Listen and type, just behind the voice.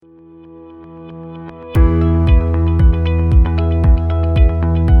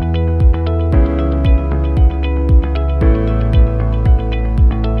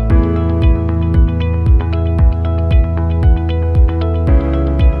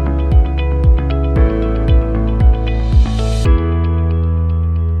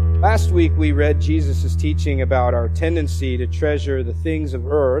Last week we read Jesus' teaching about our tendency to treasure the things of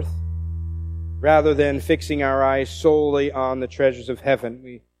earth rather than fixing our eyes solely on the treasures of heaven.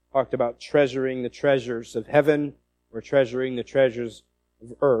 We talked about treasuring the treasures of heaven or treasuring the treasures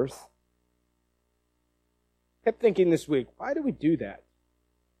of earth. I kept thinking this week, why do we do that?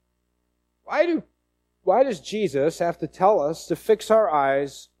 Why does Jesus have to tell us to fix our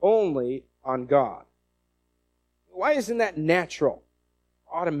eyes only on God? Why isn't that natural,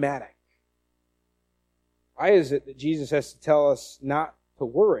 automatic? Why is it that Jesus has to tell us not to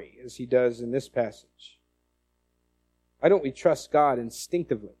worry as he does in this passage? Why don't we trust God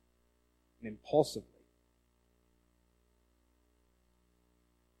instinctively and impulsively?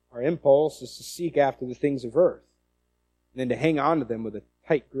 Our impulse is to seek after the things of earth and then to hang on to them with a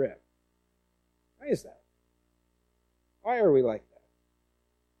tight grip. Why is that? Why are we like that?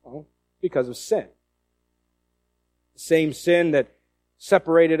 Well, because of sin. The same sin that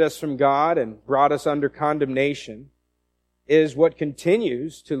separated us from God and brought us under condemnation is what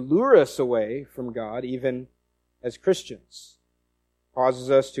continues to lure us away from God even as Christians.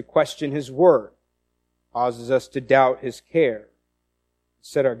 Causes us to question His Word. Causes us to doubt His care.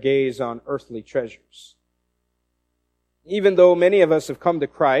 Set our gaze on earthly treasures. Even though many of us have come to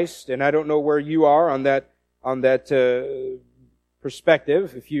Christ, and I don't know where you are on that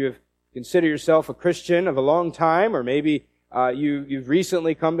perspective, if you have considered yourself a Christian of a long time, or maybe you've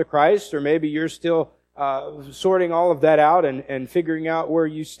recently come to Christ, or maybe you're still sorting all of that out and figuring out where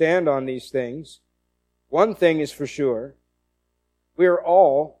you stand on these things. One thing is for sure, we are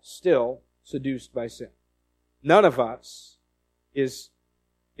all still seduced by sin. None of us is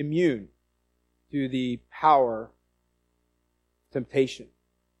immune to the power, temptation,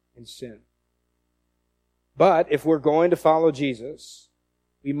 and sin. But if we're going to follow Jesus,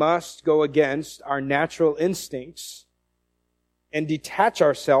 we must go against our natural instincts and detach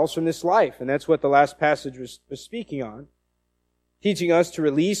ourselves from this life. And that's what the last passage was speaking on, teaching us to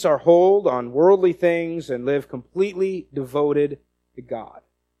release our hold on worldly things and live completely devoted to God.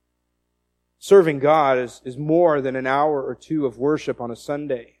 Serving God is more than an hour or two of worship on a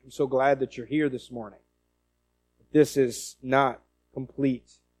Sunday. I'm so glad that you're here this morning. This is not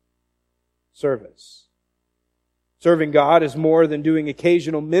complete service. Serving God is more than doing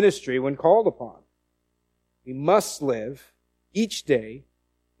occasional ministry when called upon. We must live each day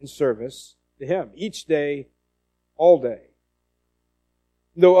in service to Him. Each day, all day.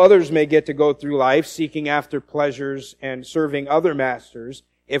 Though others may get to go through life seeking after pleasures and serving other masters,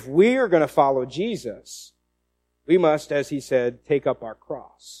 if we are going to follow Jesus, we must, as He said, take up our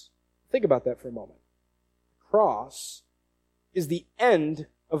cross. Think about that for a moment. The cross is the end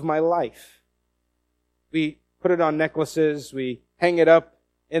of my life. We put it on necklaces. We hang it up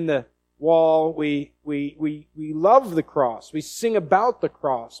in the wall. We love the cross. We sing about the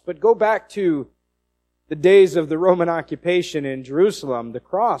cross. But go back to the days of the Roman occupation in Jerusalem. The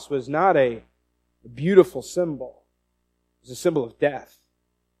cross was not a beautiful symbol. It was a symbol of death.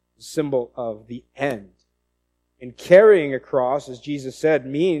 A symbol of the end. And carrying a cross, as Jesus said,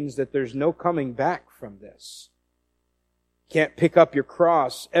 means that there's no coming back from this. You can't pick up your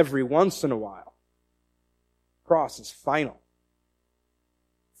cross every once in a while. Cross is final.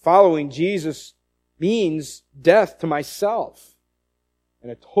 Following Jesus means death to myself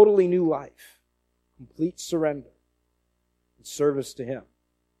and a totally new life, complete surrender and service to Him.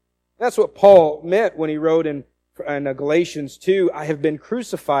 That's what Paul meant when he wrote in Galatians 2, I have been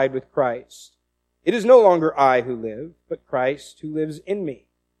crucified with Christ. It is no longer I who live, but Christ who lives in me.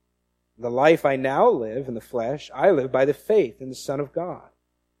 The life I now live in the flesh, I live by the faith in the Son of God,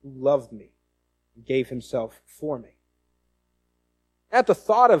 who loved me and gave Himself for me. At the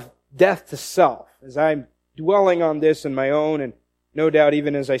thought of death to self, as I'm dwelling on this in my own, and no doubt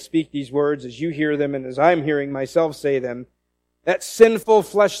even as I speak these words, as you hear them and as I'm hearing myself say them, that sinful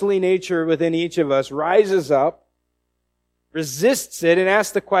fleshly nature within each of us rises up, resists it, and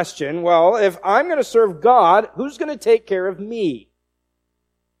asks the question, well, if I'm going to serve God, who's going to take care of me?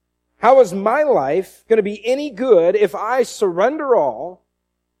 How is my life going to be any good if I surrender all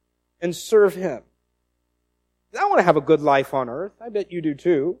and serve Him? I want to have a good life on earth. I bet you do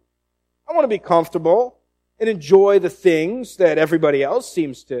too. I want to be comfortable and enjoy the things that everybody else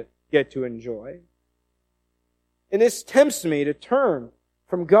seems to get to enjoy. And this tempts me to turn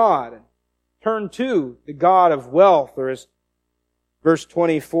from God and turn to the God of wealth, or as verse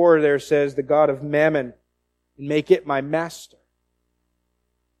 24 there says, the God of mammon, and make it my master.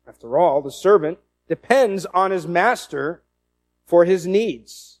 After all, the servant depends on his master for his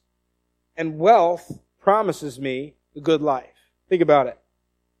needs. And wealth promises me the good life. Think about it.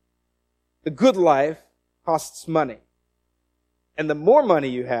 The good life costs money. And the more money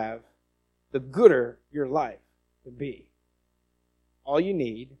you have, the gooder your life will be. All you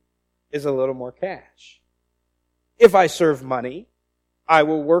need is a little more cash. If I serve money, I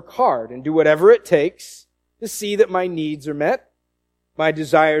will work hard and do whatever it takes to see that my needs are met, my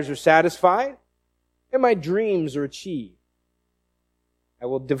desires are satisfied, and my dreams are achieved. I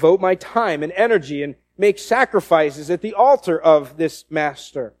will devote my time and energy and make sacrifices at the altar of this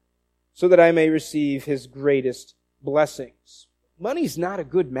master so that I may receive his greatest blessings. Money's not a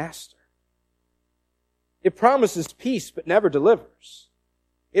good master. It promises peace but never delivers.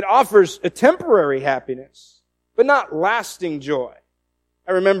 It offers a temporary happiness but not lasting joy.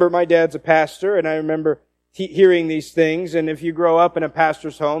 I remember my dad's a pastor, and I remember hearing these things, and if you grow up in a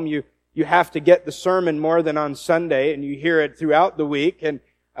pastor's home, you have to get the sermon more than on Sunday, and you hear it throughout the week, and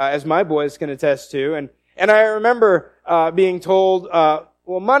as my boys can attest to. And I remember being told,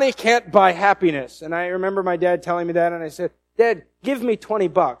 well, money can't buy happiness. And I remember my dad telling me that, and I said, Dad, give me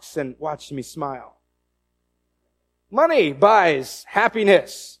 $20 and watch me smile. Money buys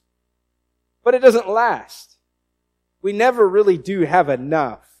happiness, but it doesn't last. We never really do have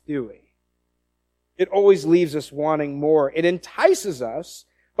enough, do we? It always leaves us wanting more. It entices us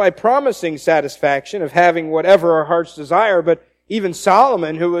by promising satisfaction of having whatever our hearts desire, but even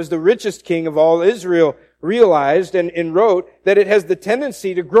Solomon, who was the richest king of all Israel, realized and wrote that it has the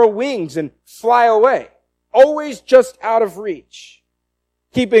tendency to grow wings and fly away, always just out of reach,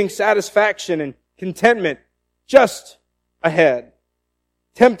 keeping satisfaction and contentment just ahead,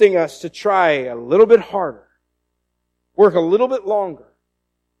 tempting us to try a little bit harder, work a little bit longer,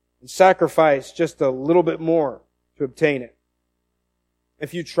 and sacrifice just a little bit more to obtain it.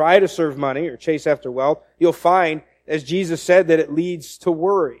 If you try to serve money or chase after wealth, you'll find, as Jesus said, that it leads to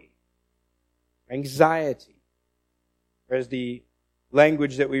worry, anxiety, or as the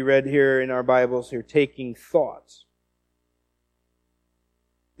language that we read here in our Bibles here, taking thoughts.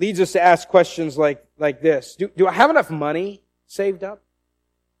 Leads us to ask questions like this. Do I have enough money saved up?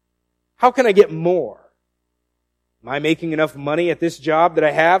 How can I get more? Am I making enough money at this job that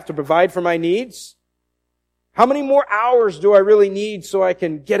I have to provide for my needs? How many more hours do I really need so I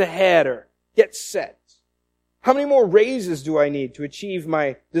can get ahead or get set? How many more raises do I need to achieve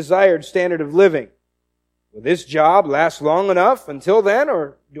my desired standard of living? Will this job last long enough until then,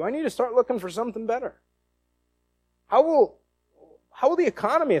 or do I need to start looking for something better? How will the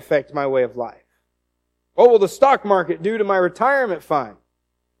economy affect my way of life? What will the stock market do to my retirement fund?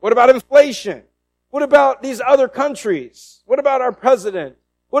 What about inflation? What about these other countries? What about our president?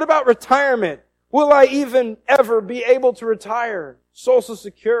 What about retirement? Will I even ever be able to retire? Social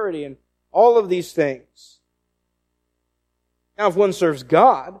Security and all of these things. Now, if one serves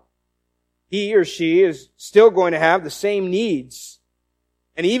God, he or she is still going to have the same needs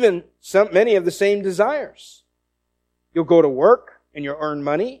and even many of the same desires. You'll go to work and you'll earn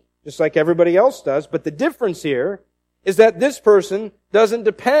money just like everybody else does, but the difference here is that this person doesn't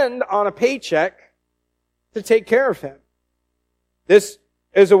depend on a paycheck to take care of him. This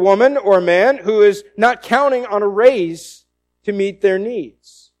is a woman or a man who is not counting on a raise to meet their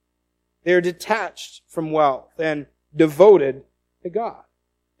needs. They are detached from wealth and devoted to God.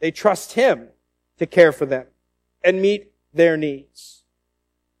 They trust Him to care for them and meet their needs.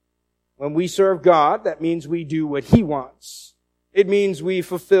 When we serve God, that means we do what He wants. It means we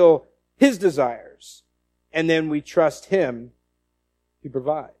fulfill His desires, and then we trust Him to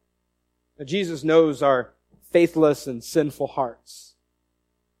provide. Now, Jesus knows our faithless and sinful hearts.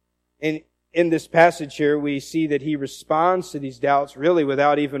 And in this passage here, we see that He responds to these doubts really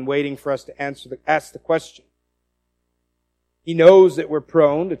without even waiting for us to ask the question. He knows that we're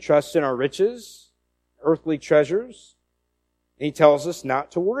prone to trust in our riches, earthly treasures, and He tells us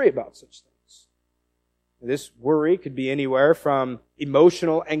not to worry about such things. This worry could be anywhere from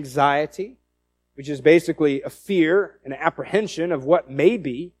emotional anxiety, which is basically a fear and apprehension of what may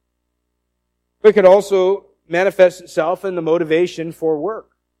be, but it could also manifest itself in the motivation for work.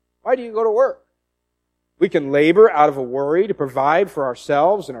 Why do you go to work? We can labor out of a worry to provide for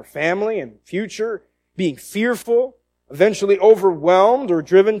ourselves and our family and future, being fearful, eventually overwhelmed or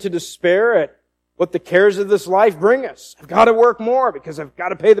driven to despair at what the cares of this life bring us. I've got to work more because I've got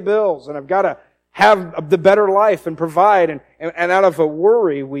to pay the bills and I've got to have the better life and provide. And out of a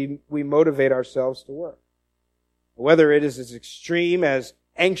worry, we motivate ourselves to work. Whether it is as extreme as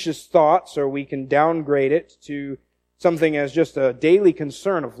anxious thoughts or we can downgrade it to something as just a daily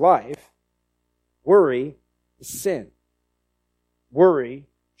concern of life, worry is sin. Worry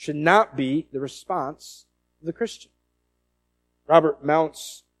should not be the response of the Christian. Robert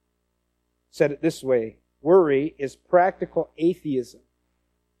Mounce said it this way: worry is practical atheism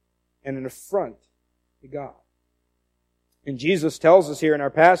and an affront to God. And Jesus tells us here in our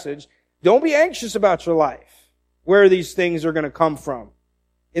passage Don't be anxious about your life, where these things are going to come from.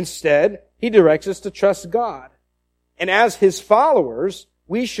 Instead, he directs us to trust God. And as his followers,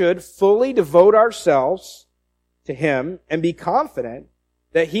 we should fully devote ourselves to him and be confident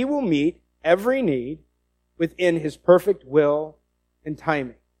that he will meet every need within his perfect will and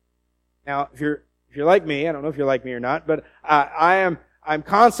timing. Now, if you're like me, I don't know if you're like me or not, but I'm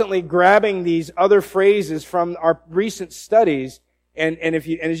constantly grabbing these other phrases from our recent studies, and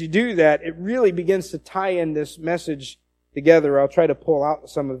as you do that, it really begins to tie in this message together. I'll try to pull out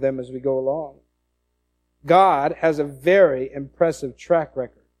some of them as we go along. God has a very impressive track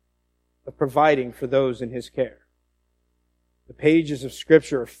record of providing for those in his care. The pages of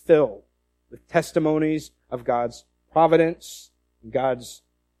Scripture are filled with testimonies of God's providence and God's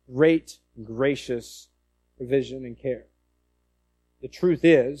great and gracious provision and care. The truth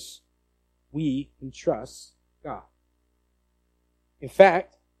is, we can trust God. In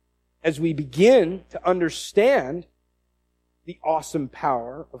fact, as we begin to understand the awesome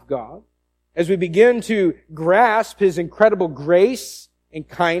power of God, as we begin to grasp his incredible grace and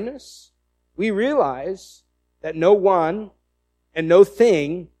kindness, we realize that no one and no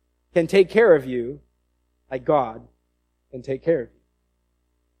thing can take care of you like God can take care of you.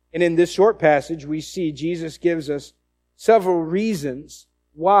 And in this short passage, we see Jesus gives us several reasons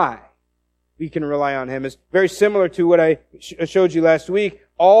why we can rely on him. It's very similar to what I showed you last week.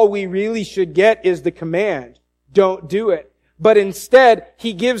 All we really should get is the command. Don't do it. But instead,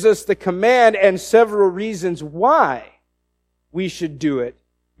 he gives us the command and several reasons why we should do it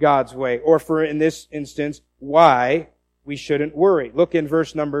God's way. Or for, in this instance, why we shouldn't worry. Look in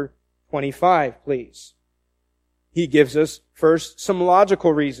verse number 25, please. He gives us first some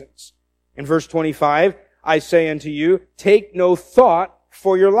logical reasons. In verse 25, I say unto you, take no thought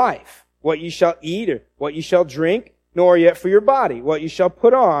for your life, what ye shall eat or what ye shall drink, nor yet for your body, what ye shall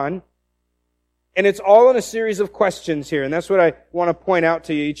put on. And it's all in a series of questions here, and that's what I want to point out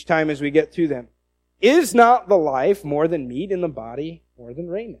to you each time as we get through them. Is not the life more than meat, and the body more than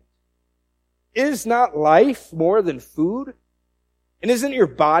raiment? Is not life more than food? And isn't your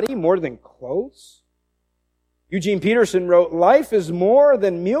body more than clothes? Eugene Peterson wrote, life is more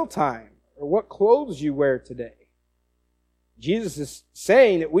than mealtime, or what clothes you wear today. Jesus is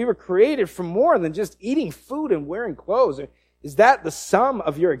saying that we were created for more than just eating food and wearing clothes. Is that the sum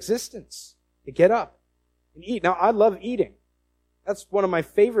of your existence? To get up and eat. Now, I love eating. That's one of my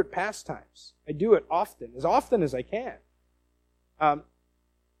favorite pastimes. I do it often as I can.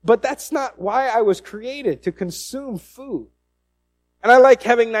 But that's not why I was created, to consume food. And I like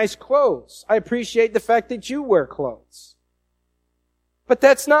having nice clothes. I appreciate the fact that you wear clothes. But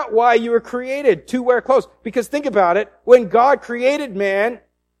that's not why you were created, to wear clothes. Because think about it, when God created man,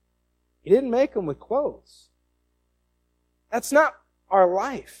 he didn't make him with clothes. That's not our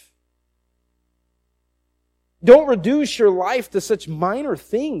life. Don't reduce your life to such minor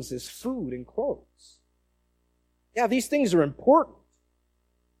things as food and clothes. Yeah, these things are important.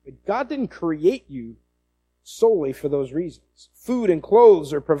 But God didn't create you solely for those reasons. Food and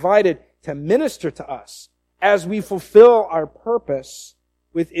clothes are provided to minister to us as we fulfill our purpose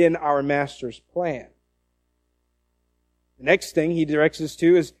within our Master's plan. The next thing he directs us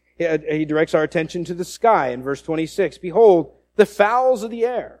to is, he directs our attention to the sky in verse 26. Behold, the fowls of the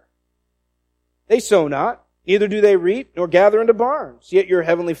air. They sow not, neither do they reap, nor gather into barns. Yet your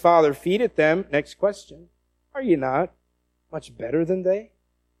heavenly Father feedeth them. Next question. Are you not much better than they?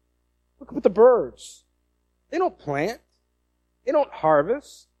 Look at the birds. They don't plant. They don't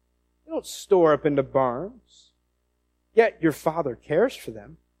harvest. They don't store up into barns. Yet your Father cares for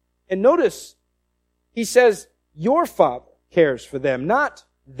them. And notice, he says, your Father cares for them, not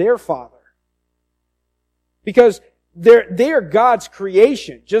their Father. Because they are God's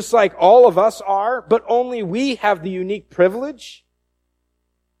creation, just like all of us are, but only we have the unique privilege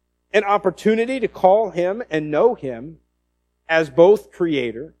and opportunity to call him and know him as both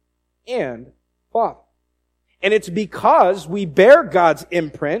Creator and Father. And it's because we bear God's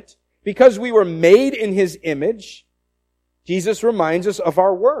imprint, because we were made in his image, Jesus reminds us of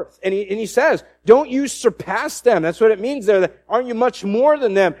our worth. And he says, don't you surpass them. That's what it means there. That, aren't you much more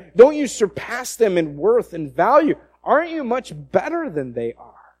than them? Don't you surpass them in worth and value? Aren't you much better than they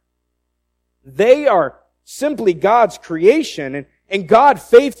are? They are simply God's creation, and God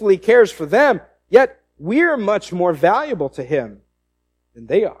faithfully cares for them, yet we're much more valuable to him than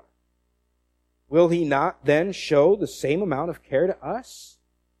they are. Will he not then show the same amount of care to us,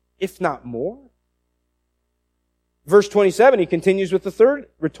 if not more? Verse 27, he continues with the third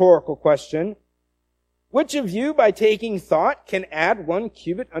rhetorical question. Which of you, by taking thought, can add 1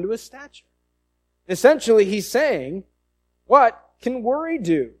 cubit unto his stature? Essentially, he's saying, what can worry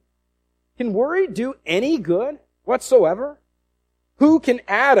do? Can worry do any good whatsoever? Who can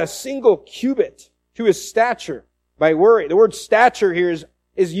add a single cubit to his stature by worry? The word stature here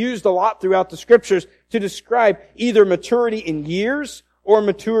is used a lot throughout the scriptures to describe either maturity in years or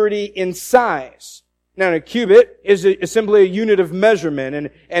maturity in size. Now, a cubit is simply a unit of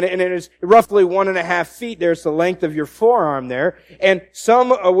measurement, and it is roughly 1.5 feet. There's the length of your forearm there. And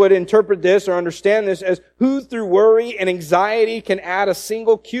some would interpret this or understand this as who through worry and anxiety can add a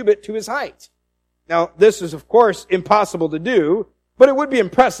single cubit to his height. Now, this is, of course, impossible to do, but it would be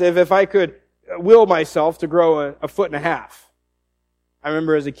impressive if I could will myself to grow 1.5 feet. I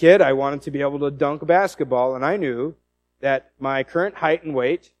remember as a kid, I wanted to be able to dunk a basketball, and I knew that my current height and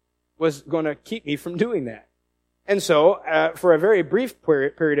weight was going to keep me from doing that. And so, for a very brief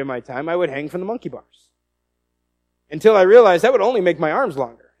period of my time, I would hang from the monkey bars. Until I realized that would only make my arms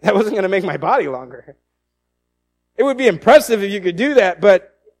longer. That wasn't going to make my body longer. It would be impressive if you could do that,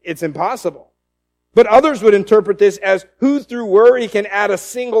 but it's impossible. But others would interpret this as who through worry can add a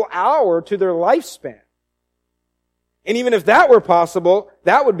single hour to their lifespan. And even if that were possible,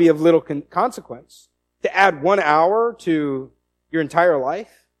 that would be of little consequence. To add 1 hour to your entire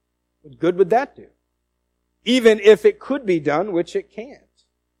life, what good would that do? Even if it could be done, which it can't.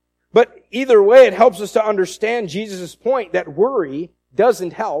 But either way, it helps us to understand Jesus' point that worry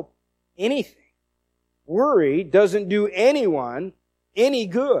doesn't help anything. Worry doesn't do anyone any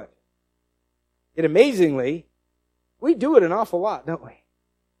good. Yet amazingly, we do it an awful lot, don't we?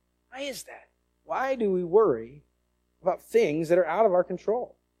 Why is that? Why do we worry about things that are out of our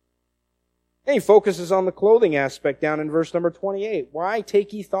control? And he focuses on the clothing aspect down in verse number 28. Why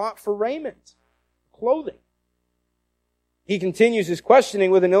take ye thought for raiment? Clothing. He continues his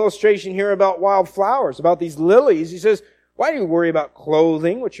questioning with an illustration here about wild flowers, about these lilies. He says, why do you worry about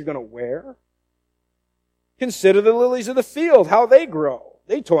clothing, what you're going to wear? Consider the lilies of the field, how they grow.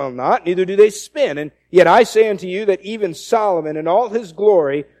 They toil not, neither do they spin. And yet I say unto you that even Solomon in all his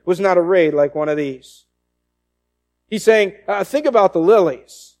glory was not arrayed like one of these. He's saying, think about the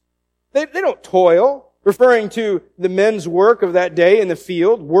lilies. They don't toil, referring to the men's work of that day in the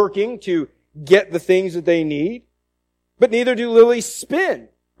field, working to get the things that they need. But neither do lilies spin,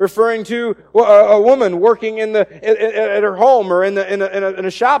 referring to a woman working at her home or in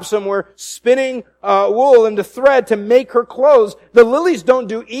a shop somewhere, spinning wool into thread to make her clothes. The lilies don't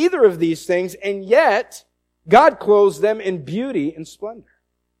do either of these things, and yet God clothes them in beauty and splendor.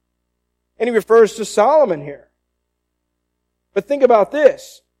 And he refers to Solomon here. But think about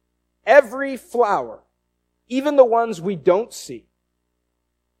this. Every flower, even the ones we don't see,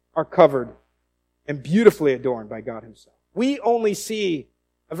 are covered and beautifully adorned by God himself. We only see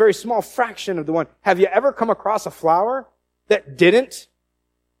a very small fraction of the one. Have you ever come across a flower that didn't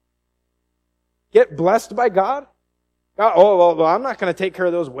get blessed by God? Well, I'm not going to take care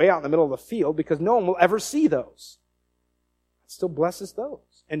of those way out in the middle of the field because no one will ever see those. God still blesses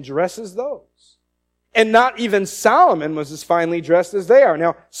those and dresses those. And not even Solomon was as finely dressed as they are.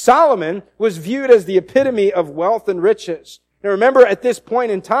 Now, Solomon was viewed as the epitome of wealth and riches. Now remember, at this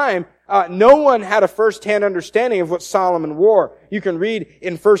point in time, no one had a first-hand understanding of what Solomon wore. You can read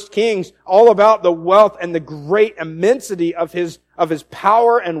in 1 Kings all about the wealth and the great immensity of his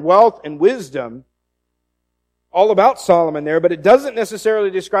power and wealth and wisdom. All about Solomon there, but it doesn't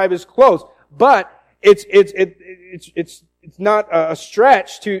necessarily describe his clothes. But it's not a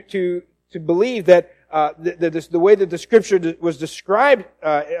stretch to believe that the way that the Scripture was described,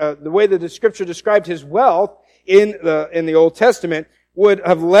 the way that the Scripture described his wealth in the Old Testament would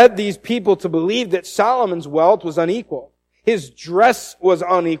have led these people to believe that Solomon's wealth was unequal. His dress was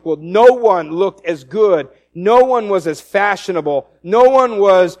unequaled. No one looked as good. No one was as fashionable. No one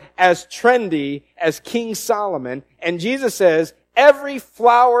was as trendy as King Solomon. And Jesus says, every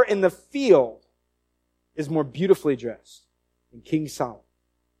flower in the field is more beautifully dressed than King Solomon.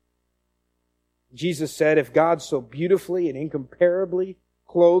 Jesus said, if God so beautifully and incomparably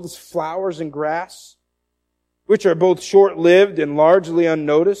clothes flowers and grass, which are both short-lived and largely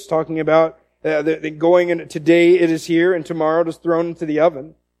unnoticed, talking about going in, today it is here and tomorrow it is thrown into the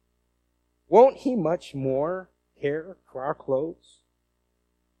oven, won't he much more care for our clothes?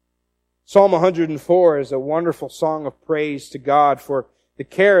 Psalm 104 is a wonderful song of praise to God for the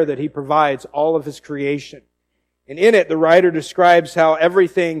care that he provides all of his creation. And in it, the writer describes how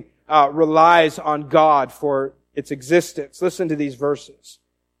everything relies on God for its existence. Listen to these verses.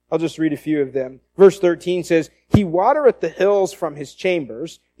 I'll just read a few of them. Verse 13 says, He watereth the hills from his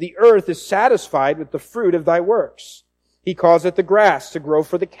chambers. The earth is satisfied with the fruit of thy works. He causeth the grass to grow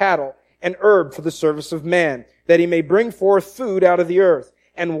for the cattle, and herb for the service of man, that he may bring forth food out of the earth,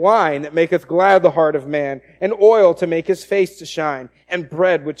 and wine that maketh glad the heart of man, and oil to make his face to shine, and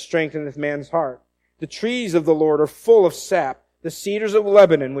bread which strengtheneth man's heart. The trees of the Lord are full of sap, the cedars of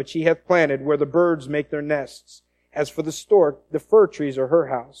Lebanon which he hath planted, where the birds make their nests. As for the stork, the fir trees are her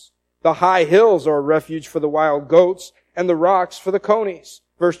house. The high hills are a refuge for the wild goats, and the rocks for the conies.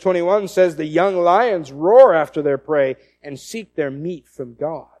 Verse 21 says, the young lions roar after their prey, and seek their meat from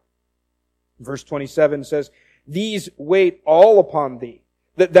God. Verse 27 says, these wait all upon thee,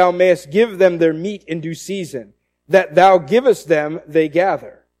 that thou mayest give them their meat in due season. That thou givest them, they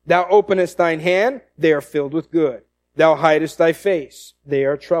gather. Thou openest thine hand, they are filled with good. Thou hidest thy face, they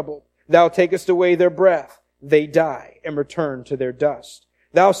are troubled. Thou takest away their breath, they die, and return to their dust.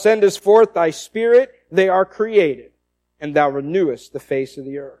 Thou sendest forth thy spirit, they are created, and thou renewest the face of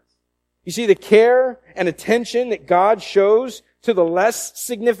the earth. You see, the care and attention that God shows to the less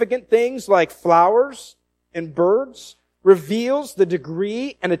significant things like flowers and birds reveals the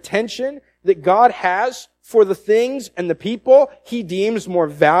degree and attention that God has for the things and the people he deems more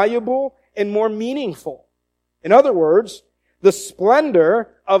valuable and more meaningful. In other words, the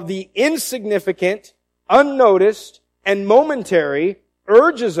splendor of the insignificant, unnoticed, and momentary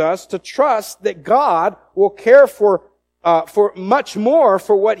urges us to trust that God will care for much more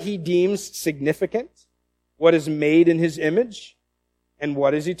for what he deems significant, what is made in his image, and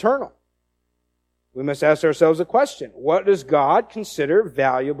what is eternal. We must ask ourselves a question. What does God consider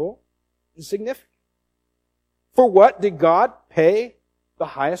valuable and significant? For what did God pay the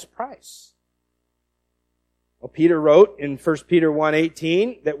highest price? Well, Peter wrote in 1 Peter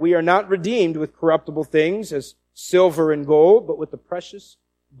 1:18 that we are not redeemed with corruptible things as silver and gold, but with the precious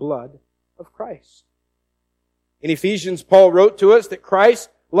blood of Christ. In Ephesians, Paul wrote to us that Christ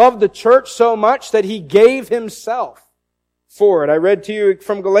loved the church so much that he gave himself for it. I read to you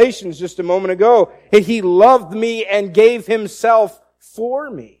from Galatians just a moment ago, that he loved me and gave himself for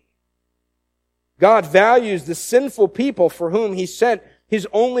me. God values the sinful people for whom he sent his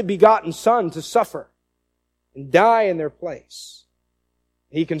only begotten Son to suffer and die in their place.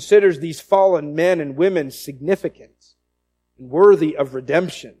 He considers these fallen men and women significant and worthy of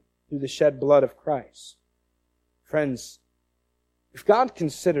redemption through the shed blood of Christ. Friends, if God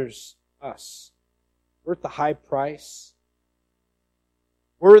considers us worth the high price,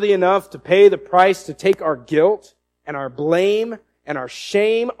 worthy enough to pay the price to take our guilt and our blame and our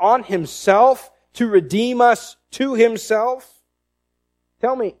shame on himself to redeem us to himself,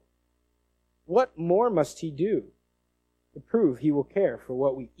 tell me, what more must he do to prove he will care for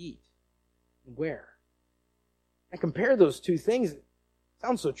what we eat and wear? And compare those two things. It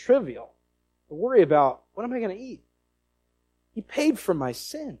sounds so trivial to worry about, what am I going to eat? He paid for my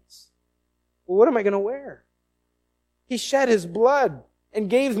sins. Well, what am I going to wear? He shed his blood and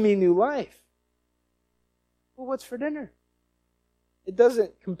gave me new life. Well, what's for dinner? It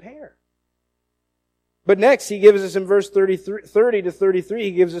doesn't compare. But next, he gives us in verse 30 to 33,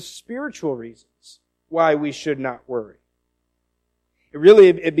 he gives us spiritual reasons why we should not worry.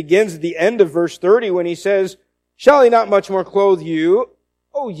 It begins at the end of verse 30 when he says, shall he not much more clothe you,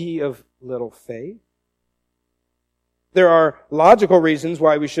 O ye of little faith? There are logical reasons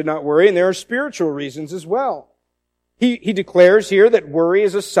why we should not worry, and there are spiritual reasons as well. He declares here that worry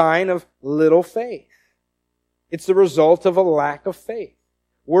is a sign of little faith. It's the result of a lack of faith.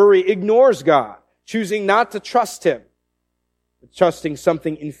 Worry ignores God, choosing not to trust him, but trusting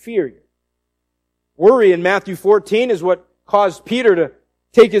something inferior. Worry in Matthew 14 is what caused Peter to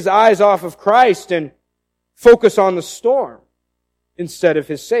take his eyes off of Christ and focus on the storm instead of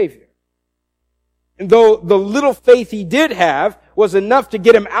his Savior. And though the little faith he did have was enough to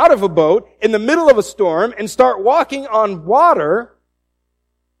get him out of a boat in the middle of a storm and start walking on water,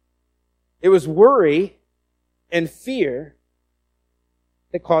 it was worry and fear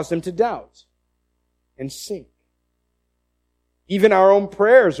that caused him to doubt and sink. Even our own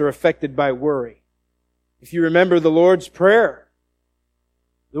prayers are affected by worry. If you remember the Lord's Prayer,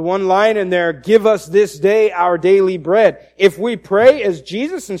 the one line in there, give us this day our daily bread. If we pray as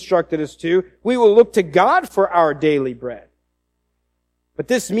Jesus instructed us to, we will look to God for our daily bread. But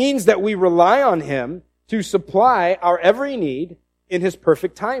this means that we rely on him to supply our every need in his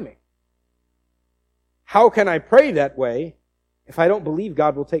perfect timing. How can I pray that way if I don't believe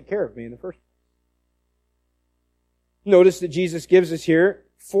God will take care of me in the first place? Notice that Jesus gives us here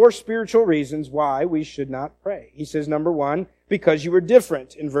 4 spiritual reasons why we should not pray. He says, number 1, because you are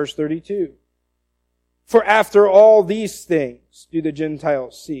different in verse 32. For after all these things do the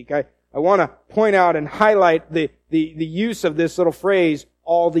Gentiles seek. I want to point out and highlight the use of this little phrase,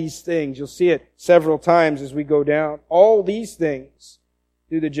 all these things. You'll see it several times as we go down. All these things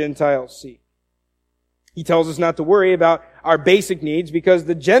do the Gentiles seek. He tells us not to worry about our basic needs because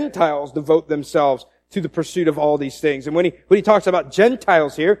the Gentiles devote themselves to the pursuit of all these things. And when he talks about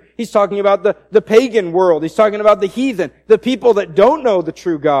Gentiles here, he's talking about the pagan world. He's talking about the heathen, the people that don't know the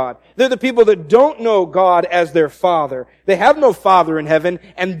true God. They're the people that don't know God as their Father. They have no Father in heaven,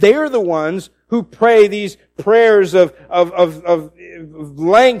 and they're the ones who pray these prayers of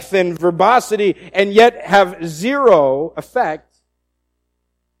length and verbosity and yet have zero effect.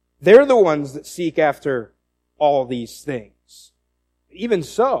 They're the ones that seek after all these things. Even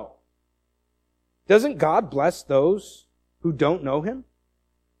so, doesn't God bless those who don't know Him?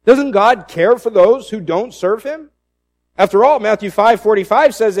 Doesn't God care for those who don't serve Him? After all, Matthew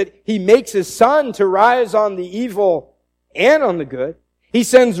 5:45 says that He makes His sun to rise on the evil and on the good. He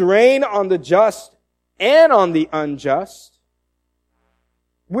sends rain on the just and on the unjust.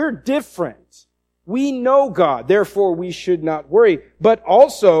 We're different. We know God, therefore we should not worry. But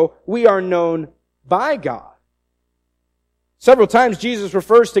also, we are known by God. Several times Jesus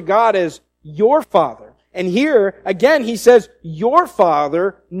refers to God as your Father. And here, again, He says, your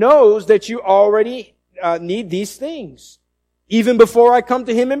Father knows that you already need these things. Even before I come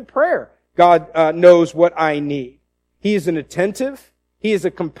to Him in prayer, God knows what I need. He is an attentive, He is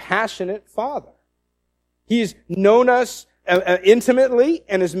a compassionate Father. He has known us intimately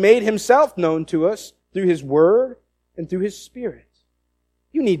and has made Himself known to us through His Word and through His Spirit.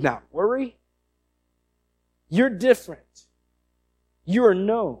 You need not worry. You're different. You are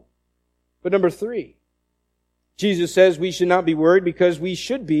known. But number 3, Jesus says we should not be worried because we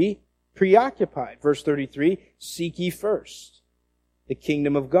should be preoccupied. Verse 33, seek ye first the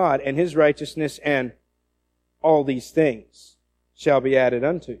kingdom of God and His righteousness, and all these things shall be added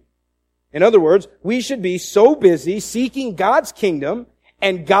unto you. In other words, we should be so busy seeking God's kingdom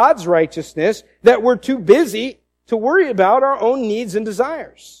and God's righteousness that we're too busy to worry about our own needs and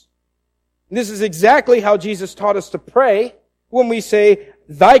desires. And this is exactly how Jesus taught us to pray when we say,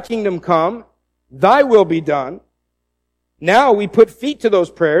 Thy kingdom come, Thy will be done. Now we put feet to those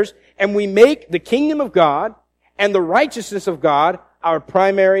prayers and we make the kingdom of God and the righteousness of God our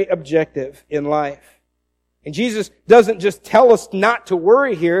primary objective in life. And Jesus doesn't just tell us not to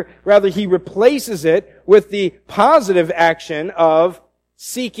worry here, rather He replaces it with the positive action of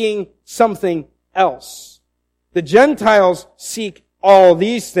seeking something else. The Gentiles seek all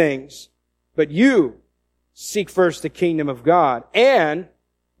these things, but you seek first the kingdom of God. And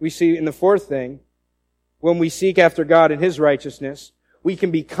we see in the 4th thing, when we seek after God and His righteousness, we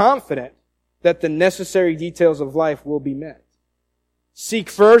can be confident that the necessary details of life will be met. Seek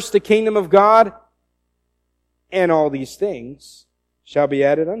first the kingdom of God, and all these things shall be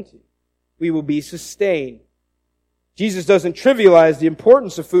added unto you. We will be sustained. Jesus doesn't trivialize the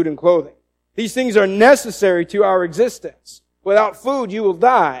importance of food and clothing. These things are necessary to our existence. Without food, you will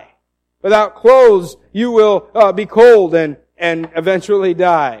die. Without clothes, you will be cold and eventually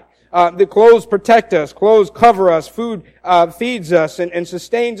die. The clothes protect us. Clothes cover us. Food feeds us and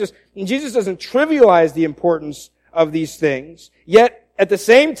sustains us. And Jesus doesn't trivialize the importance of these things. Yet, at the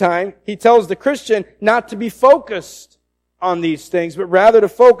same time, He tells the Christian not to be focused on these things, but rather to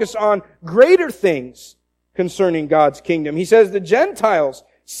focus on greater things concerning God's kingdom. He says the Gentiles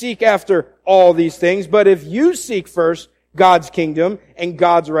seek after all these things, but if you seek first God's kingdom and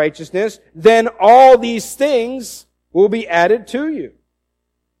God's righteousness, then all these things will be added to you.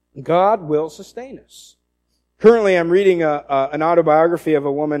 God will sustain us. Currently, I'm reading an autobiography of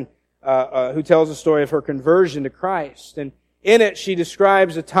a woman who tells the story of her conversion to Christ. And in it, she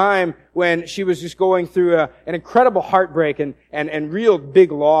describes a time when she was just going through an incredible heartbreak and real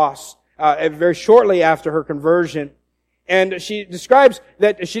big loss very shortly after her conversion. And she describes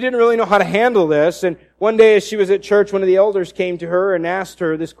that she didn't really know how to handle this. And one day as she was at church, one of the elders came to her and asked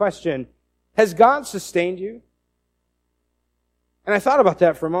her this question, has God sustained you? And I thought about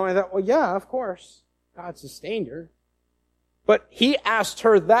that for a moment. I thought, well, yeah, of course, God sustained her. But he asked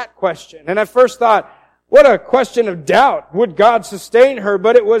her that question. And I first thought, what a question of doubt. Would God sustain her?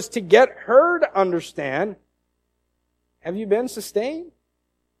 But it was to get her to understand, have you been sustained?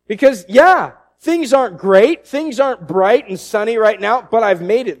 Because, yeah, things aren't great. Things aren't bright and sunny right now, but I've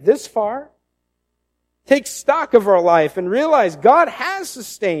made it this far. Take stock of our life and realize God has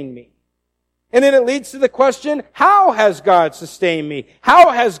sustained me. And then it leads to the question, how has God sustained me?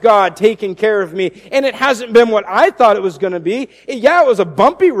 How has God taken care of me? And it hasn't been what I thought it was going to be. Yeah, it was a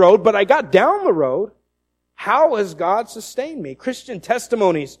bumpy road, but I got down the road. How has God sustained me? Christian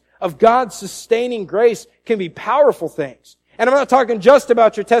testimonies of God's sustaining grace can be powerful things. And I'm not talking just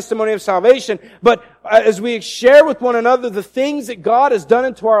about your testimony of salvation, but as we share with one another the things that God has done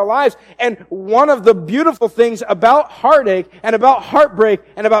into our lives. And one of the beautiful things about heartache and about heartbreak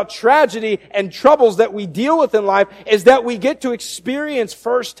and about tragedy and troubles that we deal with in life is that we get to experience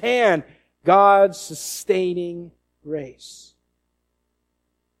firsthand God's sustaining grace.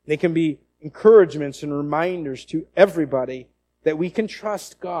 They can be encouragements and reminders to everybody that we can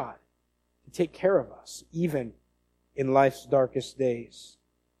trust God to take care of us, even in life's darkest days.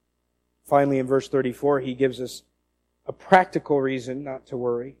 Finally, in verse 34, he gives us a practical reason not to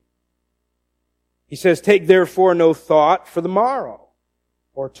worry. He says, "Take therefore no thought for the morrow,"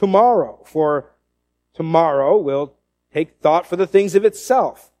 or tomorrow, for tomorrow will take thought for the things of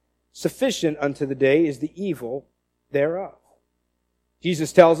itself. Sufficient unto the day is the evil thereof.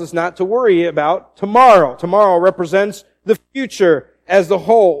 Jesus tells us not to worry about tomorrow. Tomorrow represents the future as the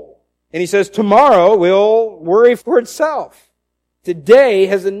whole. And he says tomorrow will worry for itself. Today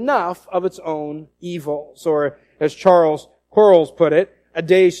has enough of its own evils. Or as Charles Quarles put it, a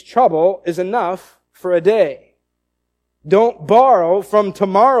day's trouble is enough for a day. Don't borrow from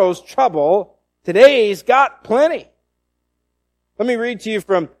tomorrow's trouble. Today's got plenty. Let me read to you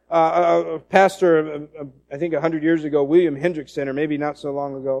from a pastor, I think 100 years ago, William Hendrickson, or maybe not so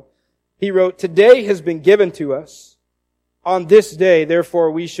long ago. He wrote, "Today has been given to us. On this day, therefore,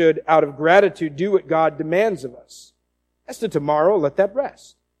 we should, out of gratitude, do what God demands of us. As to tomorrow, let that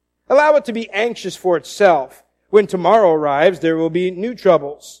rest. Allow it to be anxious for itself. When tomorrow arrives, there will be new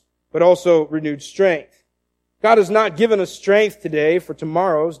troubles, but also renewed strength. God has not given us strength today for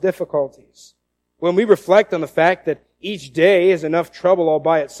tomorrow's difficulties. When we reflect on the fact that each day is enough trouble all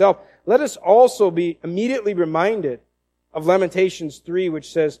by itself, let us also be immediately reminded of Lamentations 3,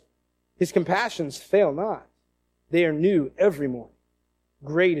 which says, His compassions fail not. They are new every morning.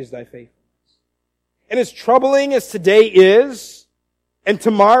 Great is thy faithfulness." And as troubling as today is, and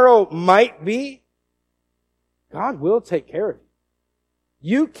tomorrow might be, God will take care of you.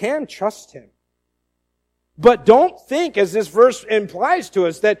 You can trust Him. But don't think, as this verse implies to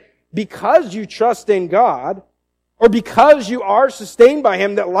us, that because you trust in God, or because you are sustained by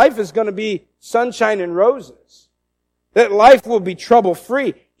Him, that life is going to be sunshine and roses. That life will be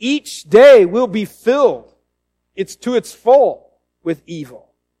trouble-free. Each day will be filled to its full with evil.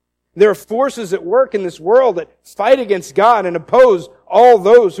 There are forces at work in this world that fight against God and oppose all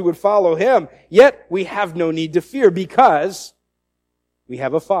those who would follow Him. Yet we have no need to fear because we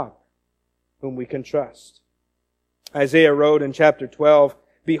have a Father whom we can trust. Isaiah wrote in chapter 12,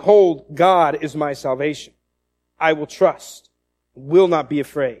 "Behold, God is my salvation. I will trust, will not be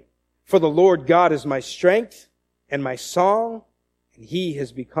afraid. For the Lord God is my strength and my song, and He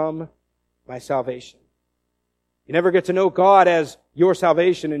has become my salvation." You never get to know God as your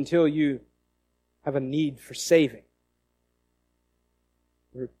salvation until you have a need for saving.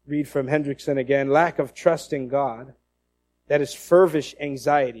 Read from Hendrickson again. "Lack of trust in God, that is fervish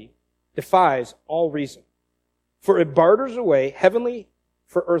anxiety, defies all reason. For it barters away heavenly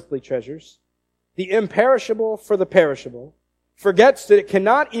for earthly treasures, the imperishable for the perishable, forgets that it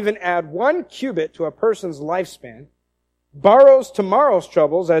cannot even add 1 cubit to a person's lifespan, borrows tomorrow's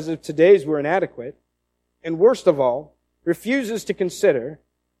troubles as if today's were inadequate, and worst of all, refuses to consider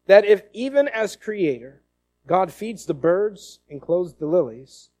that if even as Creator, God feeds the birds and clothes the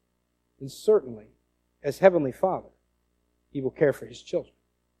lilies, then certainly, as Heavenly Father, He will care for His children.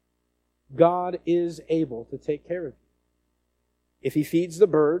 God is able to take care of you. If He feeds the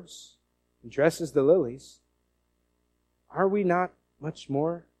birds and dresses the lilies, are we not much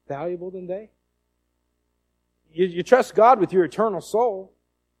more valuable than they? You trust God with your eternal soul.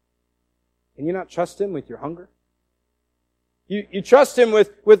 Can you not trust Him with your hunger? You trust Him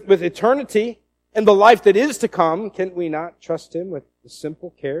with eternity and the life that is to come. Can we not trust Him with the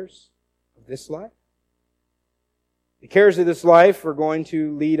simple cares of this life? The cares of this life are going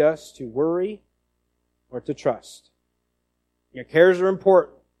to lead us to worry or to trust. Your cares are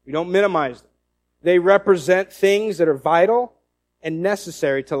important. We don't minimize them. They represent things that are vital and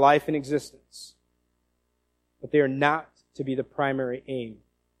necessary to life and existence. But they are not to be the primary aim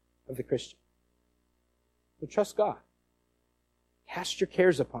of the Christian. So trust God. Cast your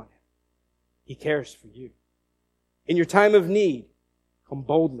cares upon Him. He cares for you. In your time of need, come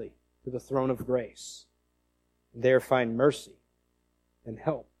boldly to the throne of grace. And there find mercy and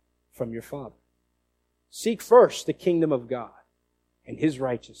help from your Father. Seek first the kingdom of God and His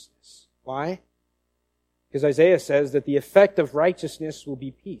righteousness. Why? Because Isaiah says that the effect of righteousness will be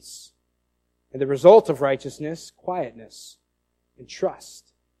peace. And the result of righteousness, quietness and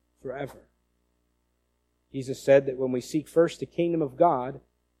trust forever. Jesus said that when we seek first the kingdom of God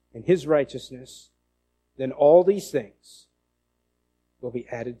and His righteousness, then all these things will be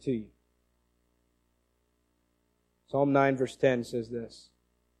added to you. Psalm 9 verse 10 says this,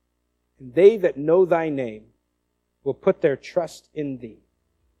 "And they that know thy name will put their trust in thee.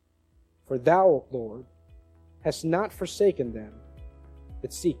 For thou, Lord, hast not forsaken them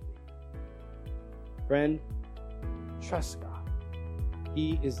that seek thee." Friend, trust God.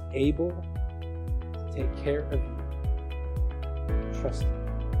 He is able to take care of you. Trust Him.